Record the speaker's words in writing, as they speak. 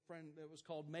friend that was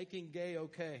called Making Gay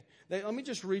Okay. Let me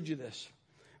just read you this.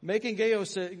 Making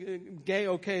Gay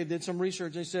Okay did some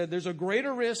research. They said there's a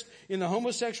greater risk in the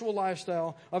homosexual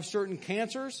lifestyle of certain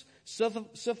cancers,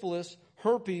 syphilis,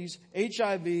 herpes,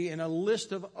 HIV, and a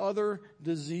list of other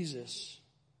diseases.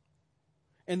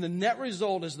 And the net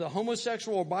result is the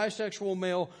homosexual or bisexual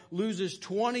male loses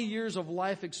 20 years of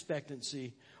life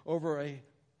expectancy over a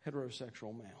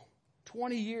heterosexual male.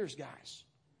 20 years, guys.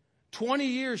 20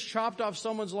 years chopped off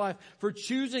someone's life for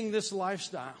choosing this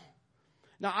lifestyle.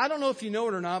 Now, I don't know if you know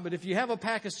it or not, but if you have a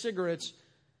pack of cigarettes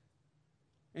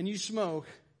and you smoke,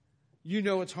 you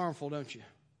know it's harmful, don't you?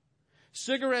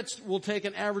 Cigarettes will take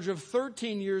an average of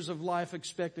 13 years of life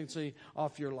expectancy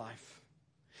off your life.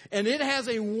 And it has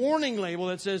a warning label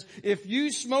that says, if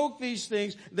you smoke these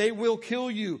things, they will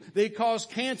kill you. They cause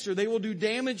cancer. They will do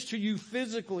damage to you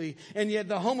physically. And yet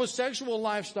the homosexual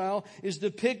lifestyle is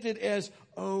depicted as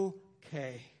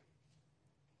okay.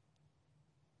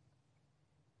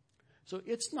 So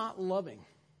it's not loving.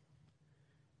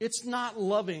 It's not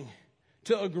loving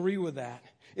to agree with that.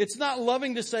 It's not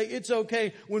loving to say it's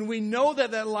okay when we know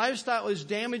that that lifestyle is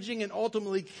damaging and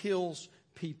ultimately kills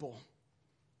people.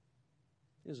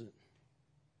 Is it?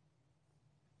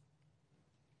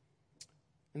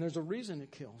 And there's a reason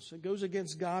it kills. It goes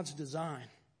against God's design.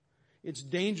 It's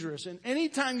dangerous. And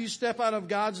anytime you step out of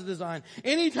God's design,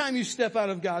 anytime you step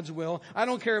out of God's will, I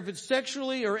don't care if it's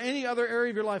sexually or any other area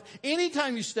of your life,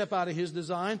 anytime you step out of His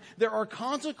design, there are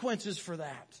consequences for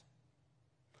that.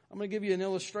 I'm going to give you an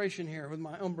illustration here with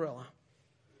my umbrella.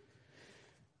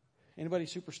 Anybody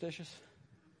superstitious?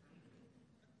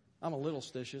 I'm a little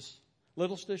stitious.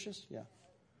 Little stitious? Yeah.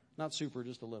 Not super,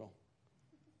 just a little.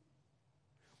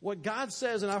 What God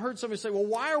says, and I've heard somebody say, well,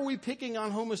 why are we picking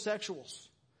on homosexuals?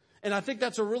 And I think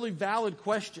that's a really valid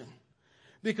question.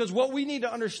 Because what we need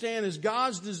to understand is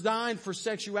God's design for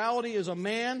sexuality is a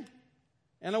man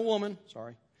and a woman,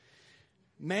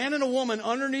 man and a woman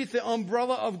underneath the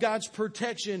umbrella of God's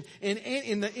protection and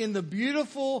in the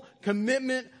beautiful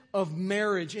commitment of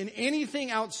marriage. And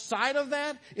anything outside of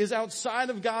that is outside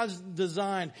of God's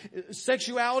design.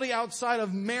 Sexuality outside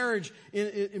of marriage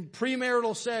in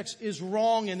premarital sex is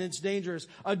wrong and it's dangerous.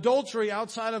 Adultery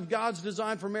outside of God's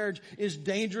design for marriage is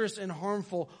dangerous and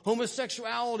harmful.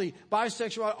 Homosexuality,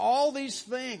 bisexuality, all these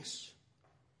things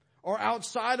are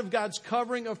outside of God's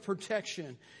covering of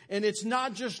protection. And it's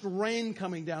not just rain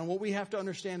coming down. What we have to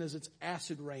understand is it's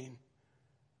acid rain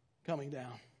coming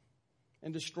down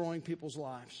and destroying people's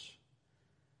lives.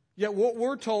 Yet what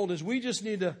we're told is we just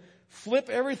need to flip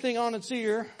everything on its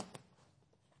ear.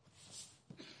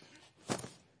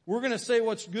 We're going to say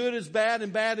what's good is bad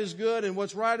and bad is good and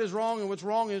what's right is wrong and what's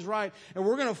wrong is right. And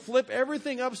we're going to flip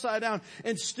everything upside down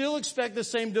and still expect the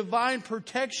same divine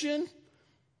protection,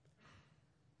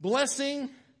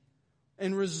 blessing,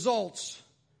 and results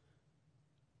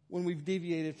when we've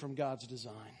deviated from God's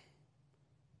design.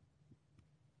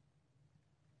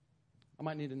 I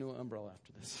might need a new umbrella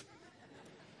after this.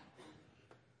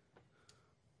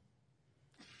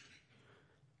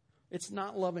 It's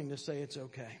not loving to say it's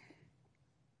okay.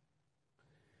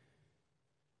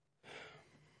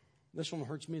 This one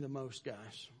hurts me the most, guys.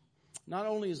 Not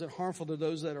only is it harmful to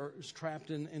those that are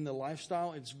trapped in the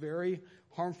lifestyle, it's very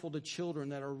harmful to children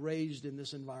that are raised in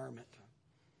this environment.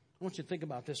 I want you to think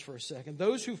about this for a second.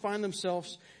 Those who find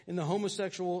themselves in the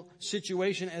homosexual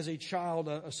situation as a child,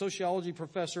 a sociology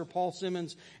professor, Paul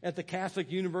Simmons, at the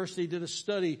Catholic University did a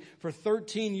study for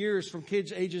 13 years from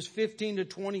kids ages 15 to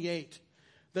 28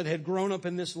 that had grown up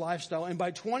in this lifestyle. And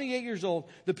by 28 years old,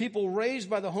 the people raised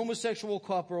by the homosexual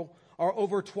couple are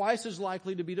over twice as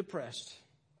likely to be depressed.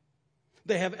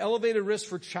 They have elevated risk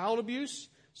for child abuse,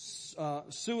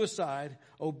 suicide,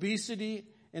 obesity,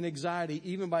 and anxiety,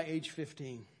 even by age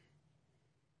 15.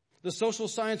 The social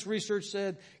science research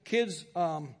said kids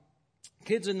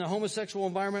in the homosexual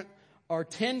environment are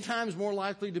 10 times more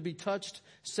likely to be touched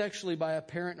sexually by a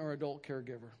parent or adult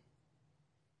caregiver.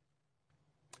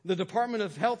 The Department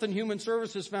of Health and Human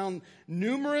Services found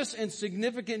numerous and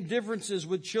significant differences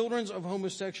with children of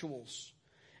homosexuals,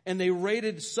 and they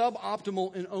rated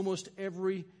suboptimal in almost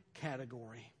every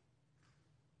category.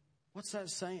 What's that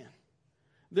saying?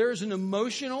 There's an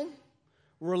emotional,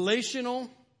 relational,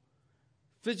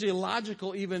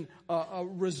 physiological, even a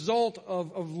result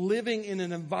of living in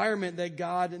an environment that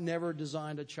God never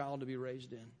designed a child to be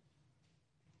raised in.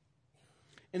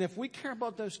 And if we care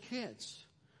about those kids,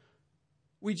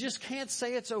 we just can't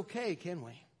say it's okay, can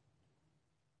we?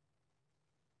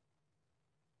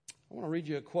 I want to read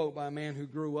you a quote by a man who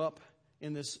grew up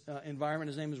in this environment.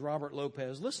 His name is Robert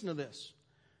Lopez. Listen to this.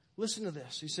 Listen to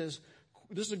this. He says,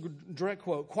 this is a direct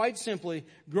quote, quite simply,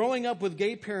 growing up with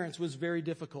gay parents was very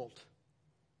difficult.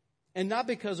 And not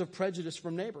because of prejudice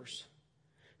from neighbors.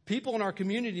 People in our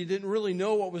community didn't really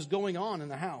know what was going on in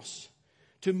the house.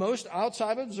 To most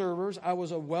outside observers, I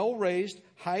was a well-raised,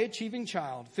 high-achieving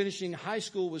child, finishing high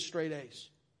school with straight A's.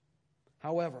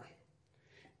 However,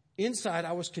 inside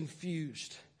I was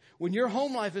confused. When your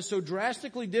home life is so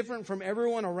drastically different from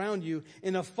everyone around you,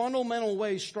 in a fundamental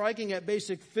way striking at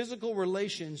basic physical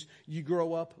relations, you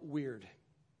grow up weird.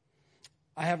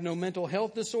 I have no mental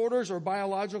health disorders or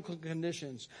biological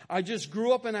conditions. I just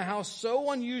grew up in a house so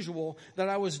unusual that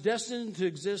I was destined to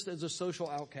exist as a social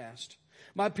outcast.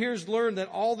 My peers learned that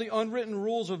all the unwritten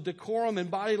rules of decorum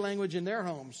and body language in their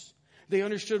homes. They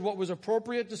understood what was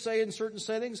appropriate to say in certain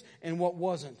settings and what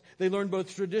wasn't. They learned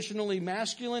both traditionally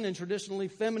masculine and traditionally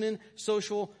feminine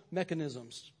social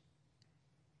mechanisms.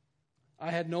 I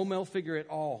had no male figure at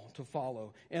all to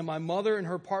follow. And my mother and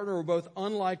her partner were both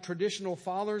unlike traditional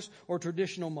fathers or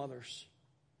traditional mothers.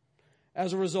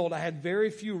 As a result, I had very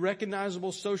few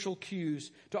recognizable social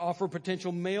cues to offer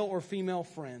potential male or female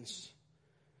friends,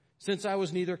 since I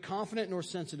was neither confident nor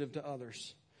sensitive to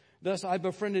others. Thus, I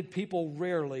befriended people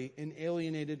rarely and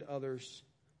alienated others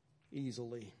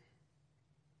easily.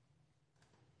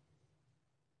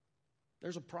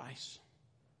 There's a price.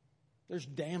 There's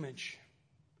damage.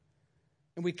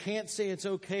 And we can't say it's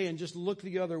okay and just look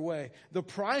the other way. The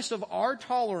price of our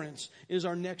tolerance is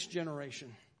our next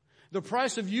generation. The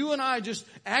price of you and I just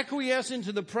acquiescing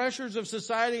to the pressures of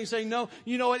society and saying, no,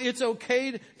 you know what, it's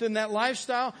okay in that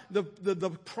lifestyle. The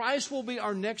price will be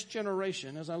our next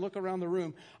generation. As I look around the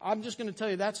room, I'm just going to tell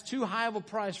you that's too high of a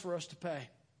price for us to pay.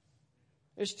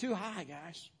 It's too high,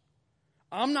 guys.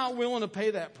 I'm not willing to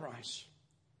pay that price.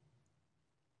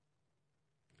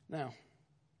 Now,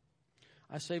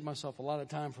 I saved myself a lot of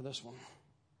time for this one.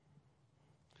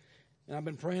 And I've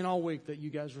been praying all week that you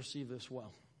guys receive this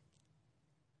well.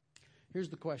 Here's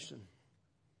the question.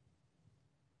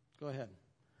 Go ahead.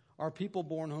 Are people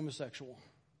born homosexual?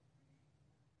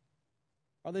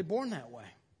 Are they born that way?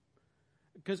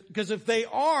 Because if they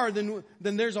are, then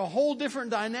there's a whole different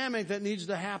dynamic that needs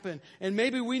to happen. And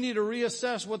maybe we need to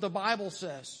reassess what the Bible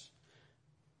says.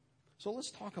 So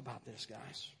let's talk about this,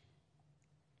 guys.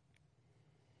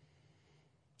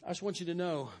 I just want you to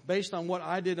know, based on what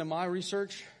I did in my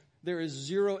research, there is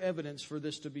zero evidence for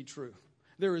this to be true.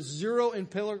 There is zero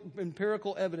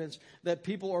empirical evidence that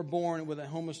people are born with a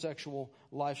homosexual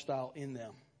lifestyle in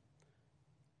them.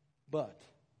 But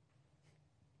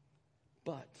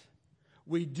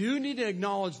we do need to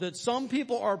acknowledge that some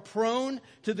people are prone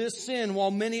to this sin while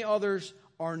many others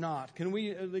are not. Can we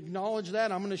acknowledge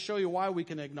that? I'm going to show you why we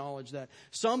can acknowledge that.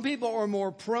 Some people are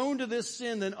more prone to this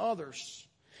sin than others.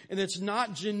 And it's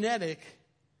not genetic.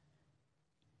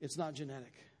 It's not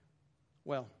genetic.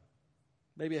 Well,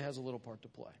 maybe it has a little part to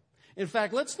play. In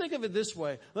fact, let's think of it this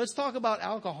way. Let's talk about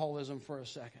alcoholism for a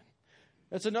second.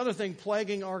 That's another thing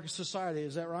plaguing our society.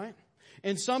 Is that right?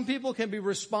 And some people can be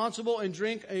responsible and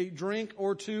drink a drink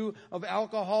or two of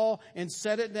alcohol and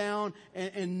set it down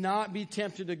and not be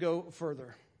tempted to go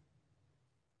further.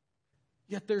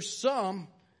 Yet there's some,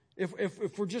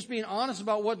 if we're just being honest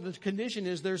about what the condition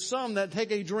is, there's some that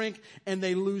take a drink and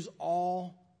they lose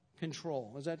all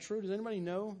control. Is that true? Does anybody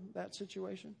know that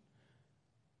situation?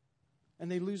 And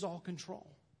they lose all control.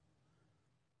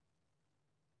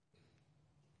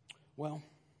 Well,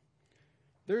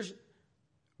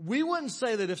 we wouldn't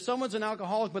say that if someone's an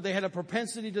alcoholic, but they had a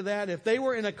propensity to that, if they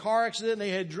were in a car accident and they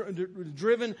had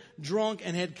driven drunk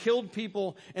and had killed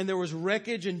people and there was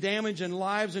wreckage and damage and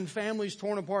lives and families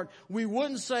torn apart, we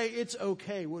wouldn't say it's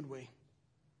okay, would we?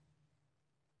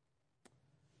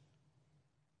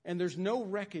 And there's no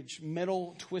wreckage,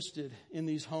 metal twisted in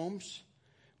these homes,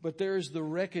 but there is the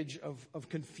wreckage of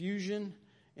confusion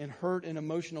and hurt and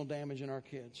emotional damage in our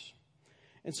kids.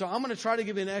 And so I'm going to try to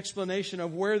give you an explanation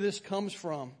of where this comes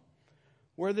from.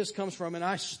 Where this comes from. And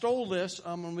I stole this,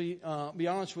 I'm going to be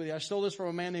honest with you, I stole this from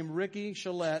a man named Ricky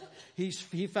Chalette.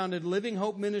 He founded Living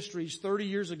Hope Ministries 30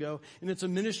 years ago, and it's a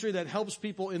ministry that helps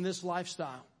people in this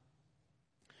lifestyle.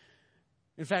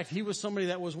 In fact, he was somebody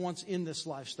that was once in this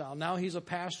lifestyle. Now he's a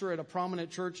pastor at a prominent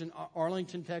church in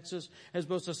Arlington, Texas, has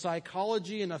both a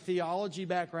psychology and a theology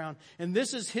background. And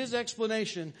this is his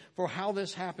explanation for how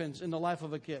this happens in the life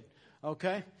of a kid.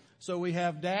 Okay? So we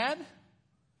have Dad.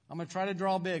 I'm going to try to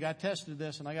draw big. I tested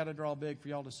this and I got to draw big for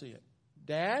y'all to see it.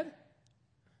 Dad.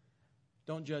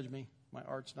 Don't judge me. My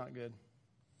art's not good.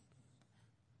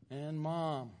 And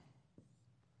Mom.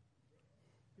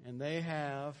 And they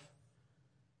have,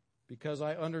 because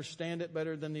I understand it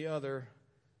better than the other,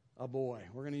 a boy.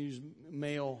 We're going to use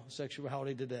male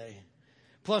sexuality today.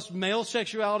 Plus, male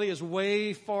sexuality is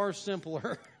way far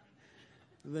simpler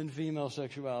than female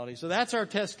sexuality. So that's our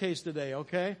test case today,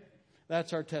 okay?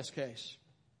 That's our test case.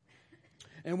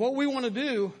 And what we want to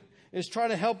do is try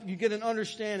to help you get an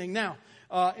understanding. Now,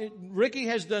 Ricky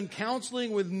has done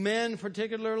counseling with men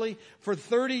particularly for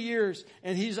 30 years,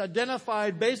 and he's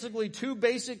identified basically 2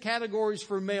 basic categories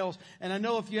for males. And I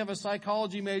know if you have a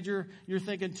psychology major, you're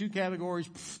thinking 2 categories,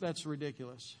 that's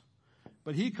ridiculous.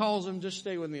 But he calls them, just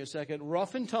stay with me a second,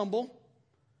 rough and tumble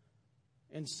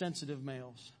and sensitive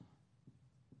males.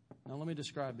 Now let me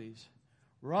describe these.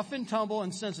 Rough and tumble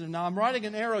and sensitive. Now I'm writing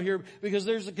an arrow here because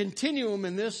there's a continuum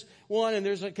in this one and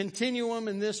there's a continuum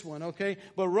in this one, okay?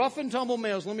 But rough and tumble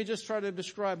males, let me just try to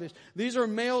describe this. These are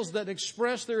males that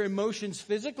express their emotions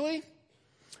physically.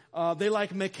 They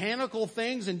like mechanical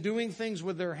things and doing things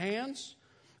with their hands.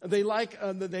 They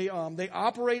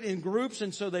operate in groups,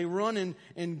 and so they run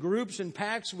in groups and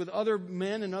packs with other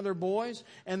men and other boys,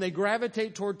 and they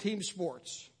gravitate toward team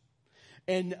sports.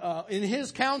 And in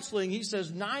his counseling, he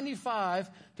says 95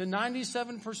 to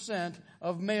 97%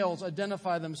 of males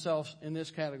identify themselves in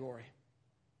this category.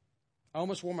 I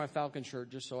almost wore my Falcon shirt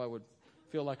just so I would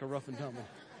feel like a rough and tumble.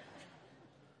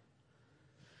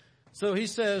 So he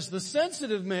says the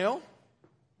sensitive male,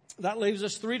 that leaves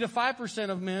us 3 to 5%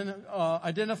 of men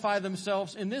identify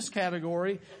themselves in this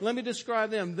category. Let me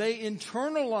describe them. They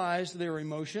internalize their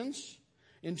emotions.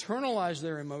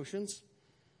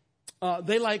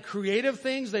 They like creative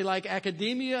things. They like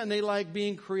academia, and they like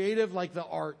being creative, like the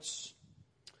arts.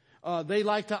 They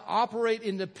like to operate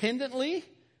independently,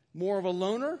 more of a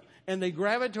loner, and they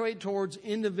gravitate towards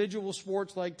individual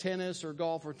sports like tennis or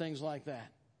golf or things like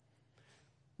that.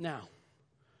 Now,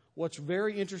 what's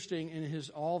very interesting in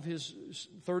all of his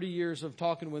 30 years of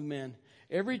talking with men,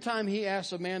 every time he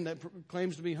asks a man that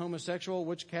claims to be homosexual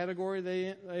which category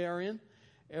they are in,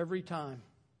 every time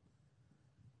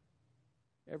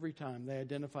they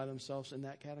identify themselves in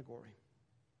that category.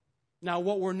 Now,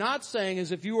 what we're not saying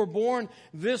is if you were born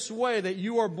this way that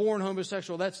you are born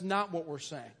homosexual. That's not what we're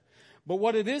saying. But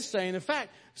what it is saying, in fact,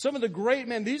 some of the great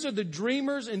men, these are the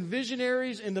dreamers and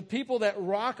visionaries and the people that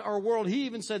rock our world. He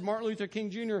even said Martin Luther King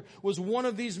Jr. was one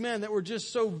of these men that were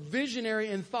just so visionary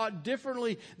and thought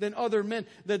differently than other men,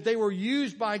 that they were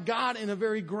used by God in a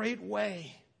very great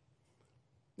way.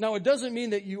 Now, it doesn't mean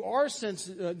that you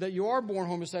are born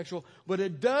homosexual, but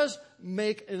it does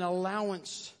make an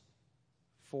allowance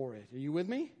for it. Are you with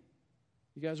me?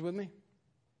 You guys with me?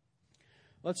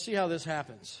 Let's see how this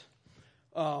happens.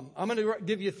 I'm going to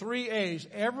give you 3 A's.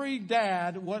 Every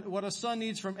dad, what a son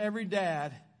needs from every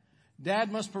dad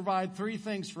must provide 3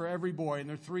 things for every boy, and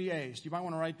they're 3 A's. You might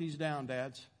want to write these down,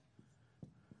 dads.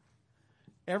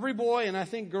 Every boy, and I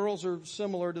think girls are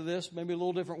similar to this, maybe a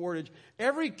little different wordage.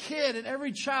 Every kid and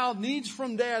every child needs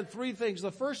from dad 3 things.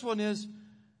 The first one is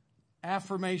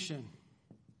affirmation.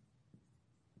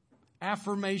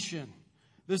 Affirmation.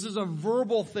 This is a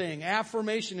verbal thing,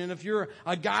 affirmation. And if you're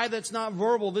a guy that's not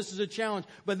verbal, this is a challenge.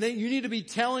 But then you need to be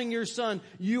telling your son,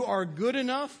 you are good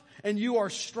enough and you are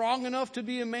strong enough to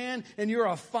be a man and you're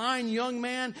a fine young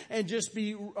man, and just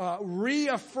be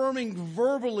reaffirming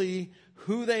verbally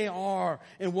who they are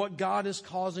and what God is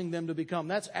causing them to become.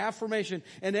 That's affirmation.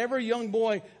 And every young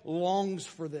boy longs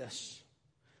for this.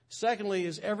 Secondly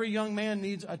is every young man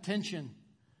needs attention.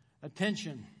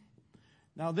 Attention.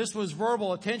 Now, this was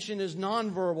verbal. Attention is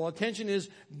nonverbal. Attention is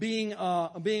being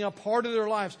a part of their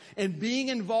lives and being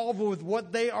involved with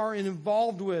what they are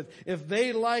involved with. If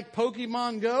they like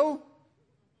Pokemon Go,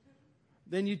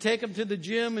 then you take them to the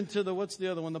gym and to what's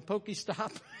the other one? The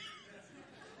Pokestop.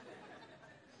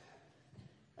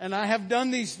 And I have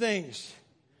done these things.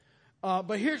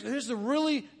 But here's the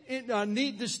really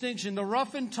neat distinction. The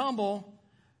rough and tumble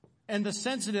and the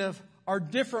sensitive are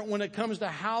different when it comes to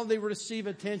how they receive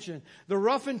attention. The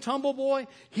rough and tumble boy,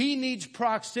 he needs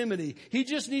proximity. He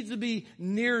just needs to be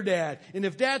near dad. And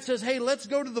if dad says, hey, let's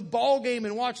go to the ball game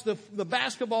and watch the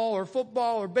basketball or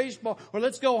football or baseball, or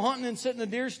let's go hunting and sit in the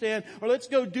deer stand, or let's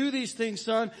go do these things,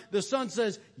 son, the son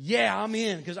says, yeah, I'm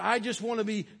in, because I just want to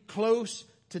be close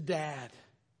to dad.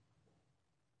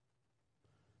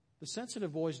 The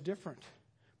sensitive boy is different.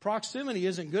 Proximity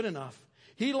isn't good enough.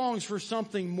 He longs for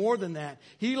something more than that.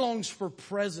 He longs for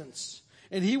presence.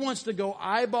 And he wants to go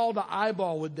eyeball to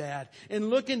eyeball with dad and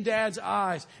look in dad's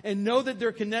eyes and know that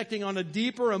they're connecting on a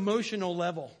deeper emotional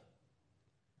level.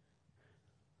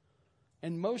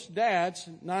 And most dads,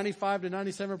 95 to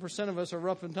 97% of us are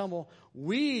rough and tumble.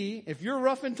 If you're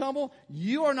rough and tumble,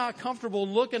 you are not comfortable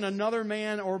looking another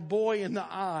man or boy in the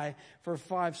eye for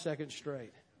 5 seconds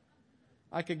straight.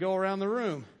 I could go around the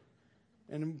room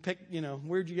and pick,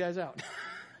 weird you guys out.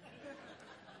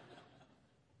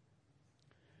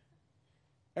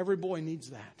 Every boy needs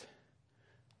that.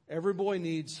 Every boy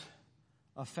needs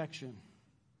affection.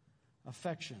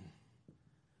 Affection.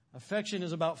 Affection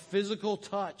is about physical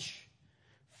touch.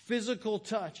 Physical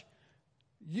touch.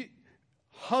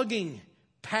 Hugging,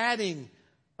 patting,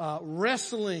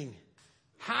 wrestling,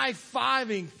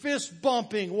 high-fiving, fist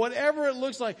bumping, whatever it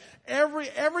looks like.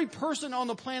 Every person on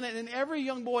the planet and every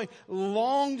young boy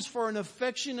longs for an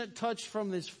affectionate touch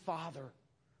from his father.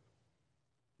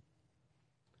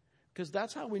 Because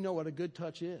that's how we know what a good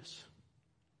touch is.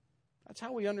 That's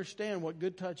how we understand what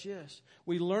good touch is.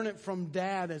 We learn it from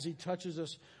Dad as he touches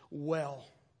us well.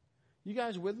 You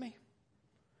guys with me?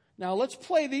 Now let's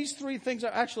play these three things.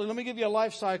 Actually, let me give you a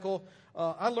life cycle.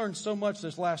 I learned so much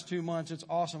this last 2 months. It's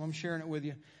awesome. I'm sharing it with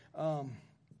you.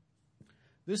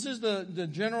 This is the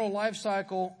general life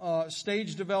cycle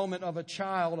stage development of a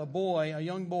child, a boy, a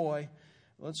young boy.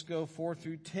 Let's go 4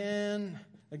 through 10.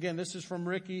 Again, this is from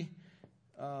Ricky,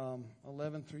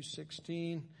 11 through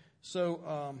 16.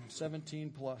 So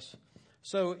 17 plus.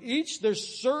 So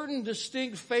there's certain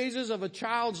distinct phases of a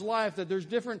child's life that there's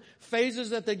different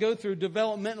phases that they go through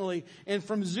developmentally. And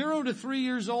from 0 to 3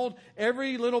 years old,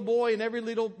 every little boy and every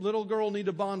little girl need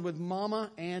to bond with mama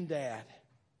and dad.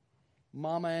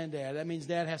 Mama and dad. That means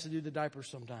dad has to do the diapers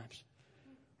sometimes.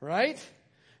 Right?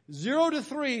 0 to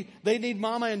 3, they need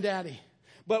mama and daddy.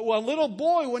 But a little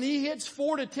boy, when he hits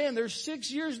 4 to 10, there's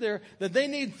 6 years there that they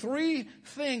need 3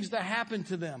 things to happen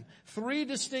to them. 3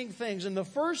 distinct things. And the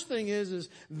first thing is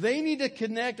they need to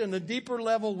connect on a deeper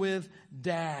level with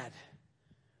dad.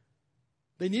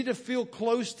 They need to feel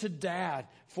close to dad,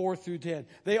 4 through 10.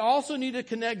 They also need to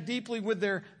connect deeply with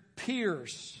their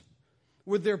peers.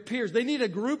 They need a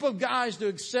group of guys to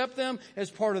accept them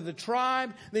as part of the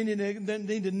tribe. They need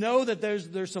to know that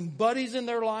there's some buddies in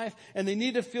their life, and they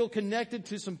need to feel connected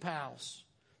to some pals.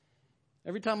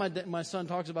 Every time my son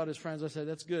talks about his friends, I say,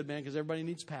 that's good, man, because everybody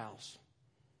needs pals.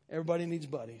 Everybody needs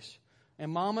buddies.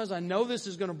 And mamas, I know this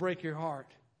is going to break your heart.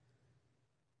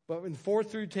 But in 4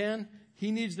 through 10,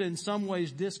 he needs to in some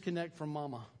ways disconnect from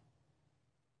mama.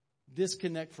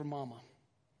 Disconnect from mama.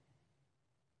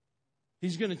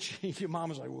 He's going to change. Your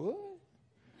mama's like, what?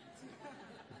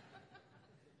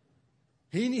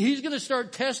 He's going to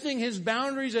start testing his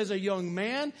boundaries as a young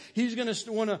man. He's going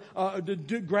to want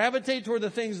to gravitate toward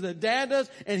the things that dad does.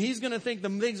 And he's going to think the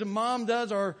things that mom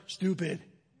does are stupid.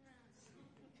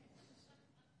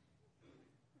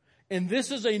 And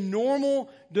this is a normal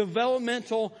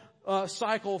developmental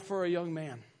cycle for a young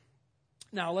man.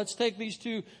 Now, let's take these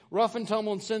two, rough and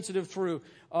tumble and sensitive, through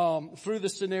the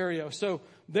scenario. So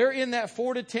they're in that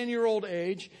 4 to 10-year-old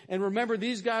age. And remember,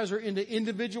 these guys are into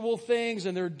individual things,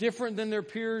 and they're different than their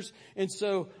peers. And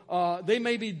so they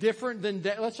may be different than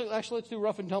dad. Let's do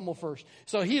rough and tumble first.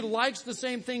 So he likes the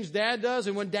same things dad does.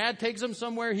 And when dad takes him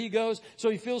somewhere, he goes. So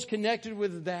he feels connected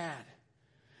with dad.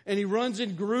 And he runs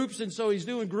in groups, and so he's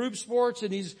doing group sports,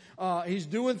 and he's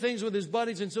doing things with his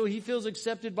buddies, and so he feels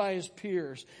accepted by his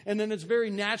peers. And then it's very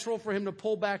natural for him to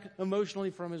pull back emotionally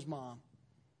from his mom.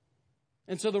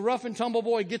 And so the rough and tumble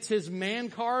boy gets his man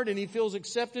card, and he feels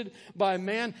accepted by a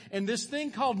man. And this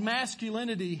thing called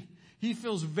masculinity, he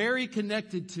feels very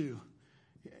connected to.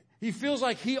 He feels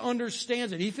like he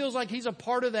understands it. He feels like he's a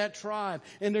part of that tribe,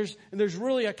 and there's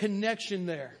really a connection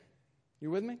there. You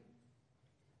with me?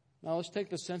 Now let's take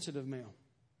the sensitive male.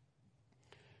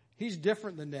 He's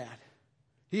different than dad.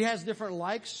 He has different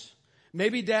likes.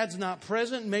 Maybe dad's not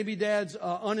present. Maybe dad's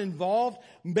uninvolved.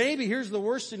 Maybe, here's the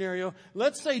worst scenario.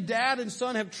 Let's say dad and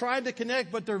son have tried to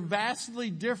connect, but they're vastly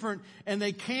different, and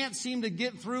they can't seem to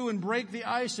get through and break the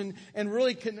ice and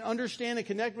really can understand and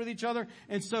connect with each other.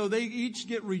 And so they each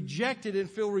get rejected and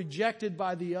feel rejected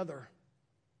by the other.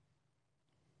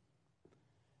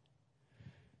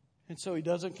 And so he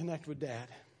doesn't connect with dad.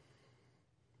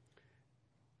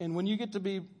 And when you get to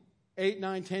be 8,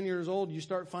 9, 10 years old, you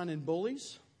start finding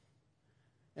bullies.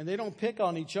 And they don't pick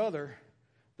on each other.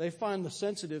 They find the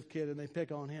sensitive kid and they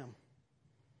pick on him.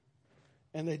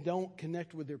 And they don't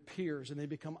connect with their peers, and they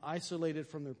become isolated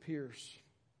from their peers.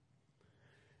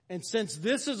 And since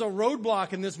this is a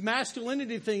roadblock and this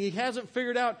masculinity thing he hasn't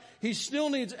figured out, he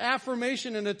still needs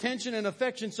affirmation and attention and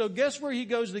affection. So guess where he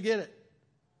goes to get it?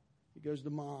 He goes to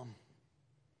mom.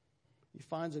 He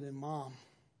finds it in mom.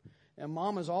 And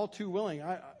mom is all too willing.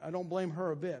 I don't blame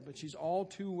her a bit, but she's all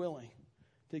too willing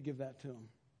to give that to him.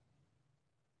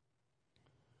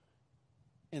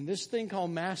 And this thing called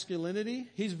masculinity,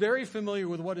 he's very familiar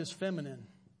with what is feminine.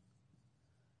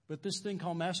 But this thing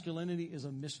called masculinity is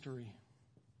a mystery.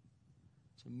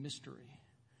 It's a mystery.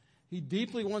 He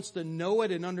deeply wants to know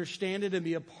it and understand it and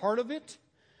be a part of it,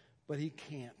 but he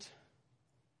can't.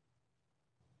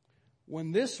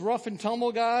 When this rough and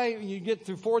tumble guy, you get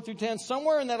through 4 through 10,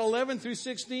 somewhere in that 11 through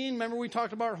 16, remember we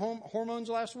talked about hormones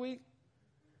last week?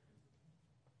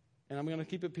 And I'm going to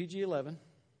keep it PG-11.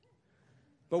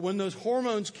 But when those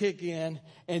hormones kick in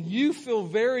and you feel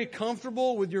very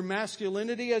comfortable with your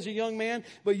masculinity as a young man,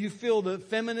 but you feel that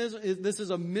feminism, this is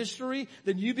a mystery,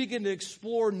 then you begin to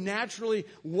explore naturally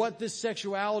what this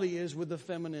sexuality is with the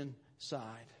feminine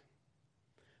side.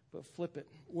 But flip it.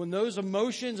 When those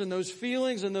emotions and those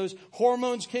feelings and those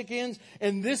hormones kick in,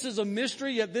 and this is a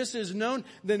mystery, yet this is known,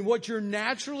 then what you're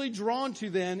naturally drawn to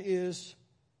then is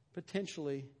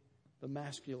potentially the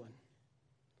masculine.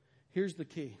 Here's the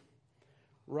key.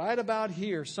 Right about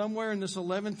here, somewhere in this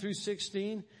 11 through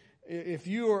 16, if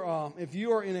you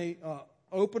are in a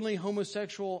openly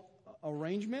homosexual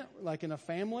arrangement, like in a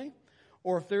family,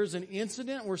 or if there's an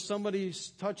incident where somebody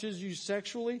touches you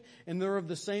sexually and they're of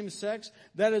the same sex,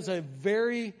 that is a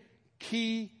very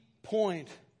key point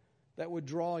that would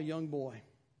draw a young boy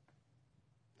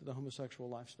to the homosexual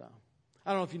lifestyle.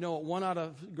 I don't know if you know it, 1 out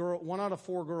of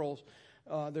 4 girls,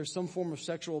 there's some form of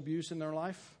sexual abuse in their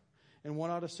life, and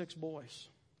 1 out of 6 boys.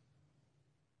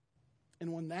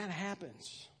 And when that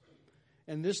happens,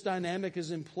 and this dynamic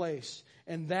is in place,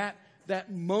 and that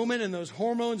moment and those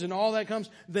hormones and all that comes,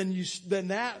 then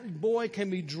that boy can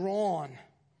be drawn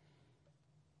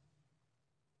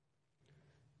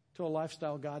to a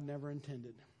lifestyle God never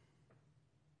intended.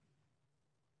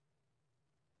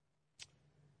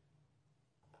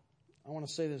 I want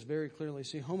to say this very clearly.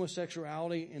 See,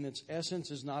 homosexuality in its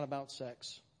essence is not about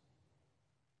sex.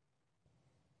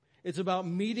 It's about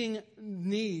meeting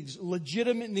needs,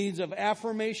 legitimate needs of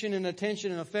affirmation and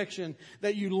attention and affection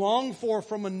that you long for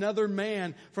from another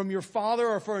man, from your father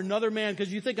or for another man,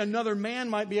 because you think another man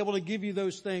might be able to give you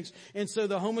those things. And so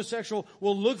the homosexual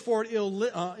will look for it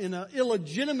in an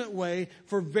illegitimate way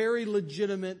for very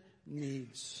legitimate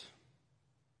needs.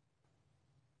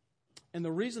 And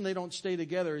the reason they don't stay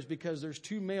together is because there's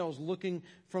 2 males looking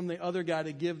from the other guy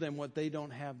to give them what they don't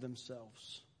have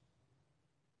themselves.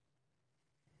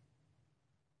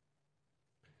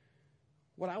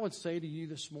 What I would say to you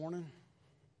this morning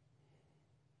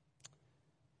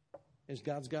is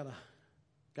God's got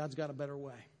a better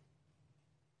way.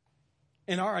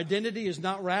 And our identity is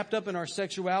not wrapped up in our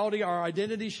sexuality. Our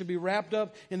identity should be wrapped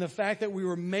up in the fact that we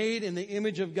were made in the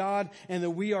image of God and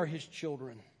that we are His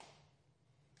children.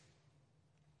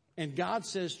 And God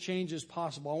says change is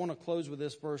possible. I want to close with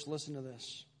this verse. Listen to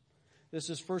this.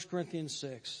 This is 1 Corinthians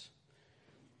 6.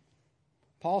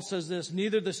 Paul says this,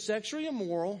 neither the sexually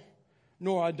immoral,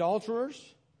 nor idolaters,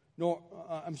 nor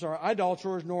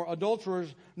adulterers,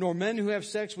 nor men who have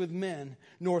sex with men,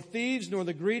 nor thieves, nor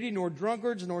the greedy, nor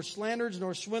drunkards, nor slanderers,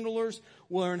 nor swindlers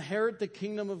will inherit the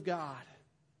kingdom of God.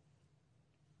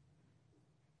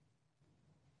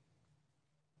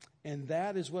 And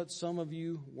that is what some of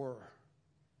you were.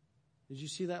 Did you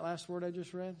see that last word I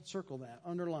just read? Circle that.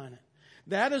 Underline it.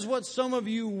 That is what some of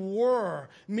you were,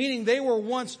 meaning they were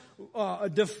once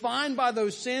defined by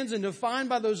those sins and defined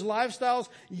by those lifestyles,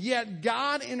 yet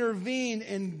God intervened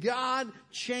and God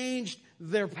changed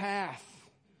their path.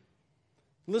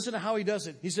 Listen to how He does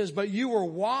it. He says, but you were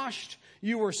washed,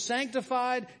 you were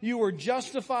sanctified, you were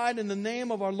justified in the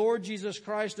name of our Lord Jesus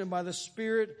Christ and by the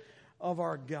Spirit of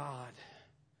our God.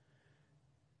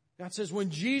 God says when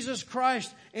Jesus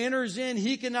Christ enters in,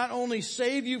 He can not only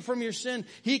save you from your sin,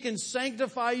 He can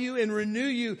sanctify you and renew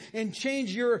you and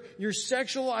change your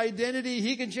sexual identity.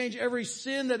 He can change every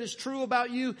sin that is true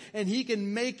about you and He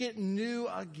can make it new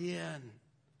again.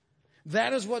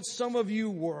 That is what some of you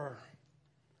were.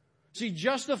 See,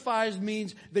 justified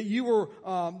means that you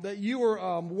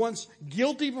were once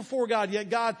guilty before God, yet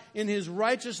God in His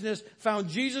righteousness found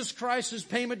Jesus Christ's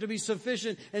payment to be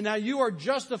sufficient, and now you are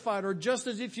justified, or just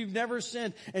as if you've never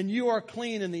sinned, and you are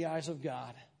clean in the eyes of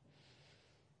God.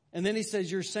 And then He says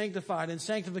you're sanctified, and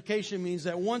sanctification means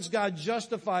that once God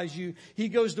justifies you, He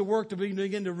goes to work to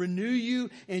begin to renew you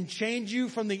and change you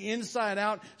from the inside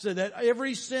out so that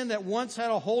every sin that once had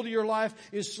a hold of your life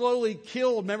is slowly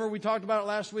killed. Remember we talked about it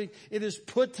last week. It is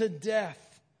put to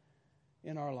death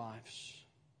in our lives.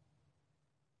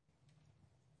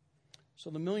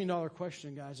 So the $1 million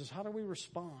question, guys, is how do we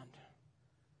respond?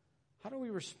 How do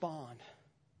we respond?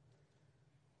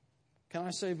 Can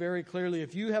I say very clearly,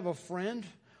 if you have a friend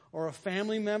or a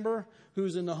family member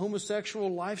who's in the homosexual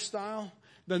lifestyle,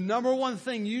 the number one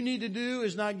thing you need to do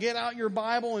is not get out your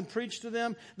Bible and preach to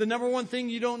them. The number one thing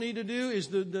you don't need to do is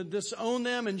to disown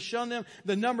them and shun them.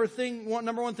 The number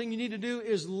one thing you need to do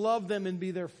is love them and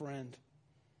be their friend.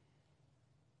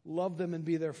 Love them and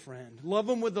be their friend. Love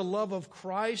them with the love of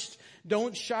Christ.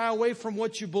 Don't shy away from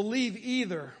what you believe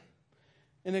either.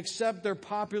 and accept their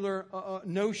popular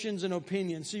notions and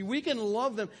opinions. See, we can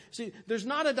love them. See, there's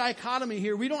not a dichotomy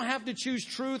here. We don't have to choose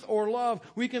truth or love.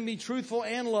 We can be truthful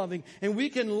and loving. And we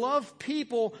can love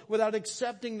people without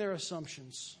accepting their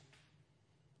assumptions.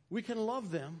 We can love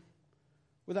them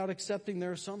without accepting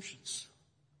their assumptions.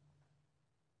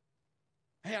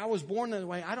 Hey, I was born that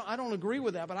way. I don't agree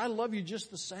with that, but I love you just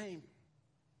the same.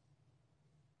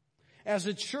 As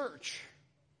a church,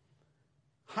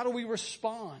 how do we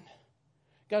respond?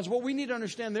 Guys, what we need to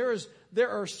understand, there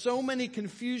are so many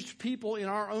confused people in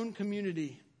our own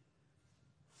community.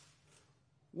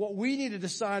 What we need to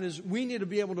decide is we need to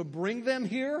be able to bring them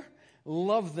here,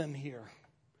 love them here.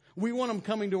 We want them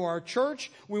coming to our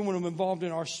church. We want them involved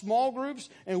in our small groups.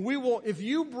 And we will, if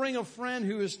you bring a friend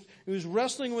who is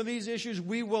wrestling with these issues,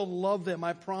 we will love them.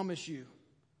 I promise you.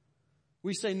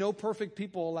 We say no perfect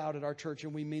people allowed at our church,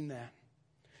 and we mean that.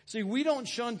 See, we don't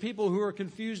shun people who are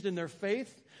confused in their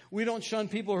faith. We don't shun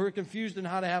people who are confused in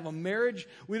how to have a marriage.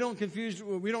 We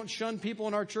don't shun people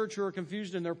in our church who are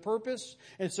confused in their purpose.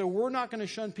 And so we're not going to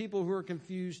shun people who are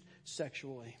confused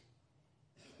sexually.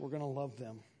 We're going to love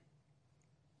them.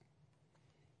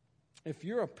 If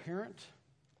you're a parent,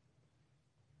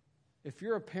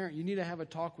 you need to have a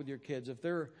talk with your kids. If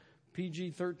they're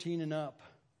PG-13 and up,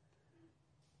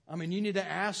 you need to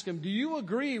ask them, do you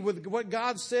agree with what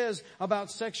God says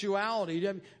about sexuality?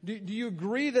 Do you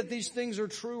agree that these things are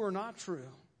true or not true?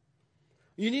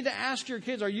 You need to ask your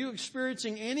kids, are you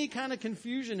experiencing any kind of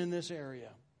confusion in this area?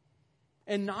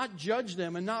 And not judge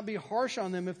them and not be harsh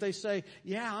on them if they say,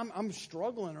 yeah, I'm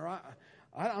struggling, or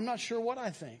I'm not sure what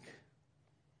I think.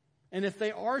 And if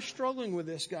they are struggling with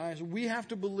this, guys, we have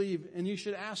to believe, and you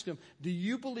should ask them, do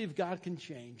you believe God can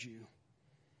change you?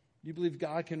 Do you believe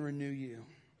God can renew you?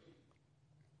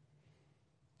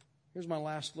 Here's my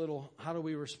last little, how do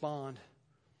we respond?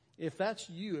 If that's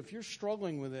you, if you're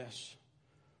struggling with this,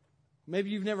 maybe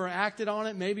you've never acted on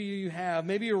it, maybe you have,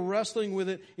 maybe you're wrestling with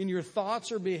it in your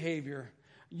thoughts or behavior,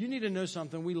 you need to know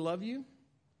something. We love you,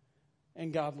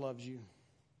 and God loves you.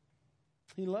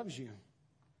 He loves you.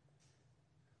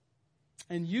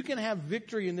 And you can have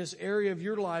victory in this area of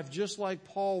your life just like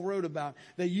Paul wrote about,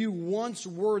 that you once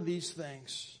were these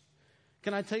things.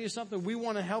 Can I tell you something? We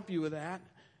want to help you with that.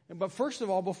 But first of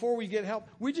all, before we get help,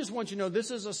 we just want you to know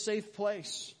this is a safe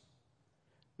place.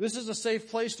 This is a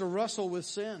safe place to wrestle with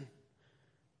sin.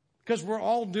 Because we're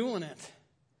all doing it.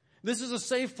 This is a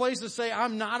safe place to say,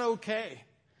 I'm not okay.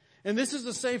 And this is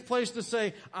a safe place to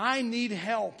say, I need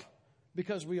help.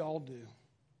 Because we all do.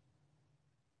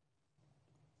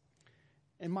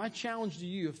 And my challenge to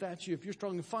you, if that's you, if you're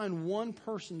struggling, find one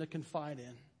person to confide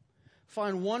in.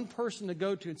 Find one person to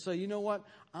go to and say, you know what?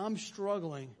 I'm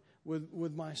struggling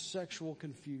with my sexual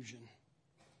confusion.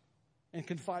 And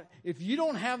confide. If you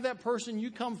don't have that person,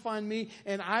 you come find me,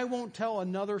 and I won't tell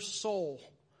another soul.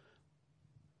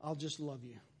 I'll just love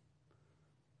you.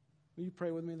 Will you pray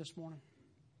with me this morning?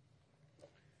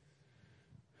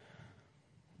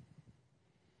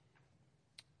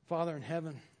 Father in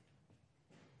heaven,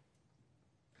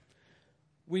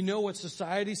 we know what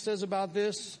society says about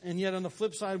this, and yet on the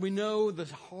flip side, we know the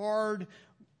hard,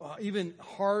 even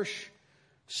harsh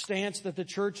stance that the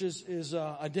church is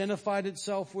identified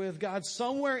itself with. God,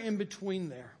 somewhere in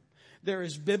between there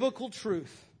is biblical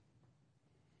truth,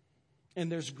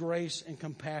 and there's grace and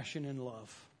compassion and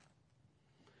love.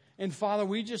 And Father,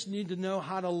 we just need to know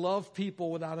how to love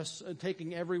people without us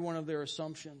taking every one of their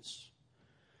assumptions.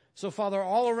 So, Father,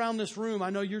 all around this room, I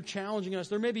know you're challenging us.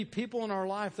 There may be people in our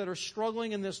life that are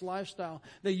struggling in this lifestyle,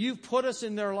 that you've put us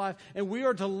in their life, and we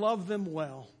are to love them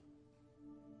well.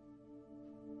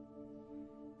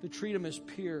 To treat them as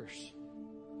peers.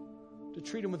 To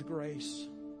treat them with grace.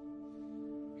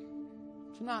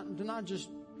 To not just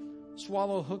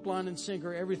swallow hook, line, and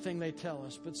sinker everything they tell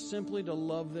us, but simply to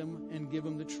love them and give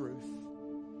them the truth.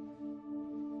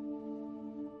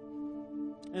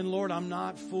 And Lord, I'm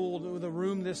not fooled with a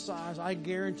room this size. I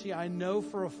guarantee, I know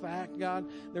for a fact, God,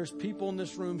 there's people in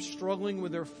this room struggling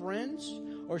with their friends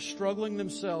or struggling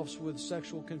themselves with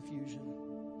sexual confusion.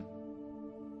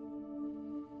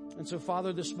 And so,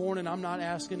 Father, this morning, I'm not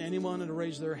asking anyone to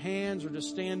raise their hands or to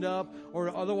stand up or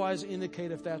to otherwise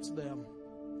indicate if that's them.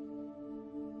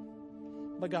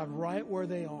 But God, right where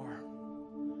they are,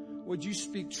 would you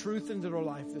speak truth into their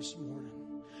life this morning?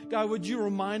 God, would you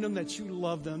remind them that you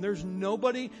love them? There's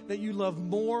nobody that you love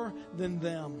more than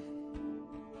them.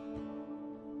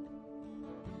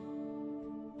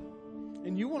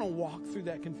 And you want to walk through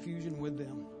that confusion with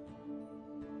them.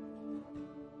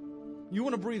 You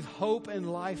want to breathe hope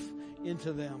and life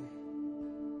into them.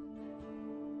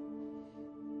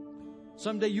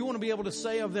 Someday you want to be able to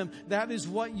say of them, that is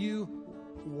what you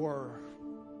were.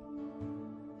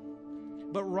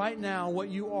 But right now, what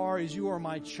you are is you are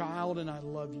my child and I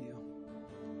love you.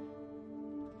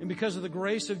 And because of the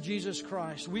grace of Jesus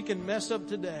Christ, we can mess up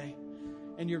today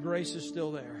and your grace is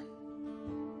still there.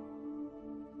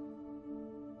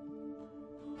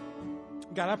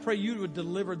 God, I pray you would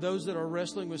deliver those that are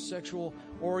wrestling with sexual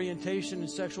orientation and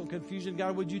sexual confusion.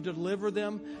 God, would you deliver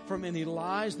them from any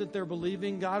lies that they're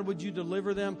believing? God, would you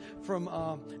deliver them from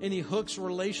any hooks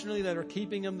relationally that are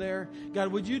keeping them there?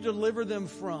 God, would you deliver them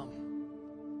from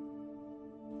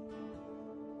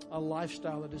a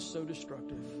lifestyle that is so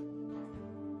destructive?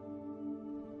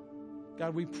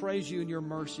 God, we praise you in your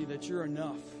mercy that you're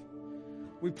enough.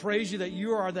 We praise you that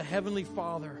you are the Heavenly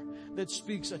Father that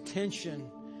speaks attention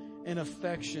and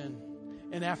affection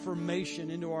and affirmation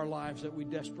into our lives that we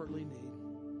desperately need.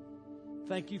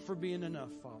 Thank you for being enough,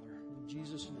 Father. In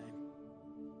Jesus' name.